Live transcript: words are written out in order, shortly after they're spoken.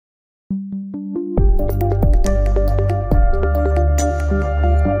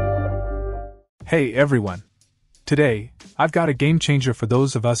Hey everyone! Today, I've got a game changer for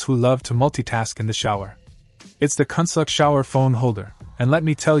those of us who love to multitask in the shower. It's the KUNSLUCK shower phone holder, and let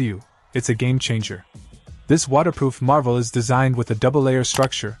me tell you, it's a game changer. This waterproof marvel is designed with a double-layer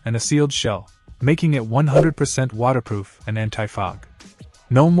structure and a sealed shell, making it 100% waterproof and anti-fog.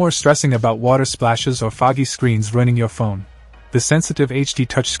 No more stressing about water splashes or foggy screens ruining your phone. The sensitive HD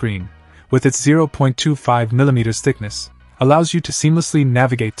touchscreen, with its 0.25mm thickness, allows you to seamlessly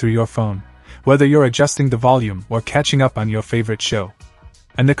navigate through your phone, whether you're adjusting the volume or catching up on your favorite show.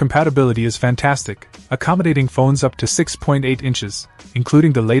 And the compatibility is fantastic, accommodating phones up to 6.8 inches,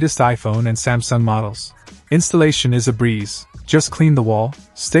 including the latest iPhone and Samsung models. Installation is a breeze. Just clean the wall,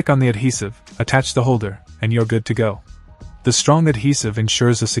 stick on the adhesive, attach the holder, and you're good to go. The strong adhesive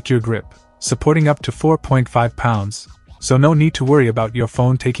ensures a secure grip, supporting up to 4.5 pounds, so no need to worry about your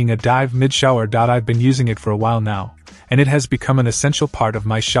phone taking a dive mid-shower. I've been using it for a while now, and it has become an essential part of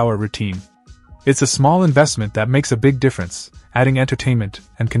my shower routine. It's a small investment that makes a big difference, adding entertainment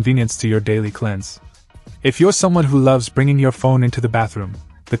and convenience to your daily cleanse. If you're someone who loves bringing your phone into the bathroom,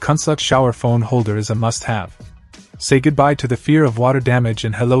 the KUNSLUCK shower phone holder is a must-have. Say goodbye to the fear of water damage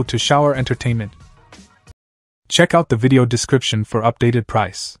and hello to shower entertainment. Check out the video description for updated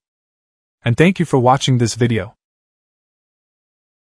price. And thank you for watching this video.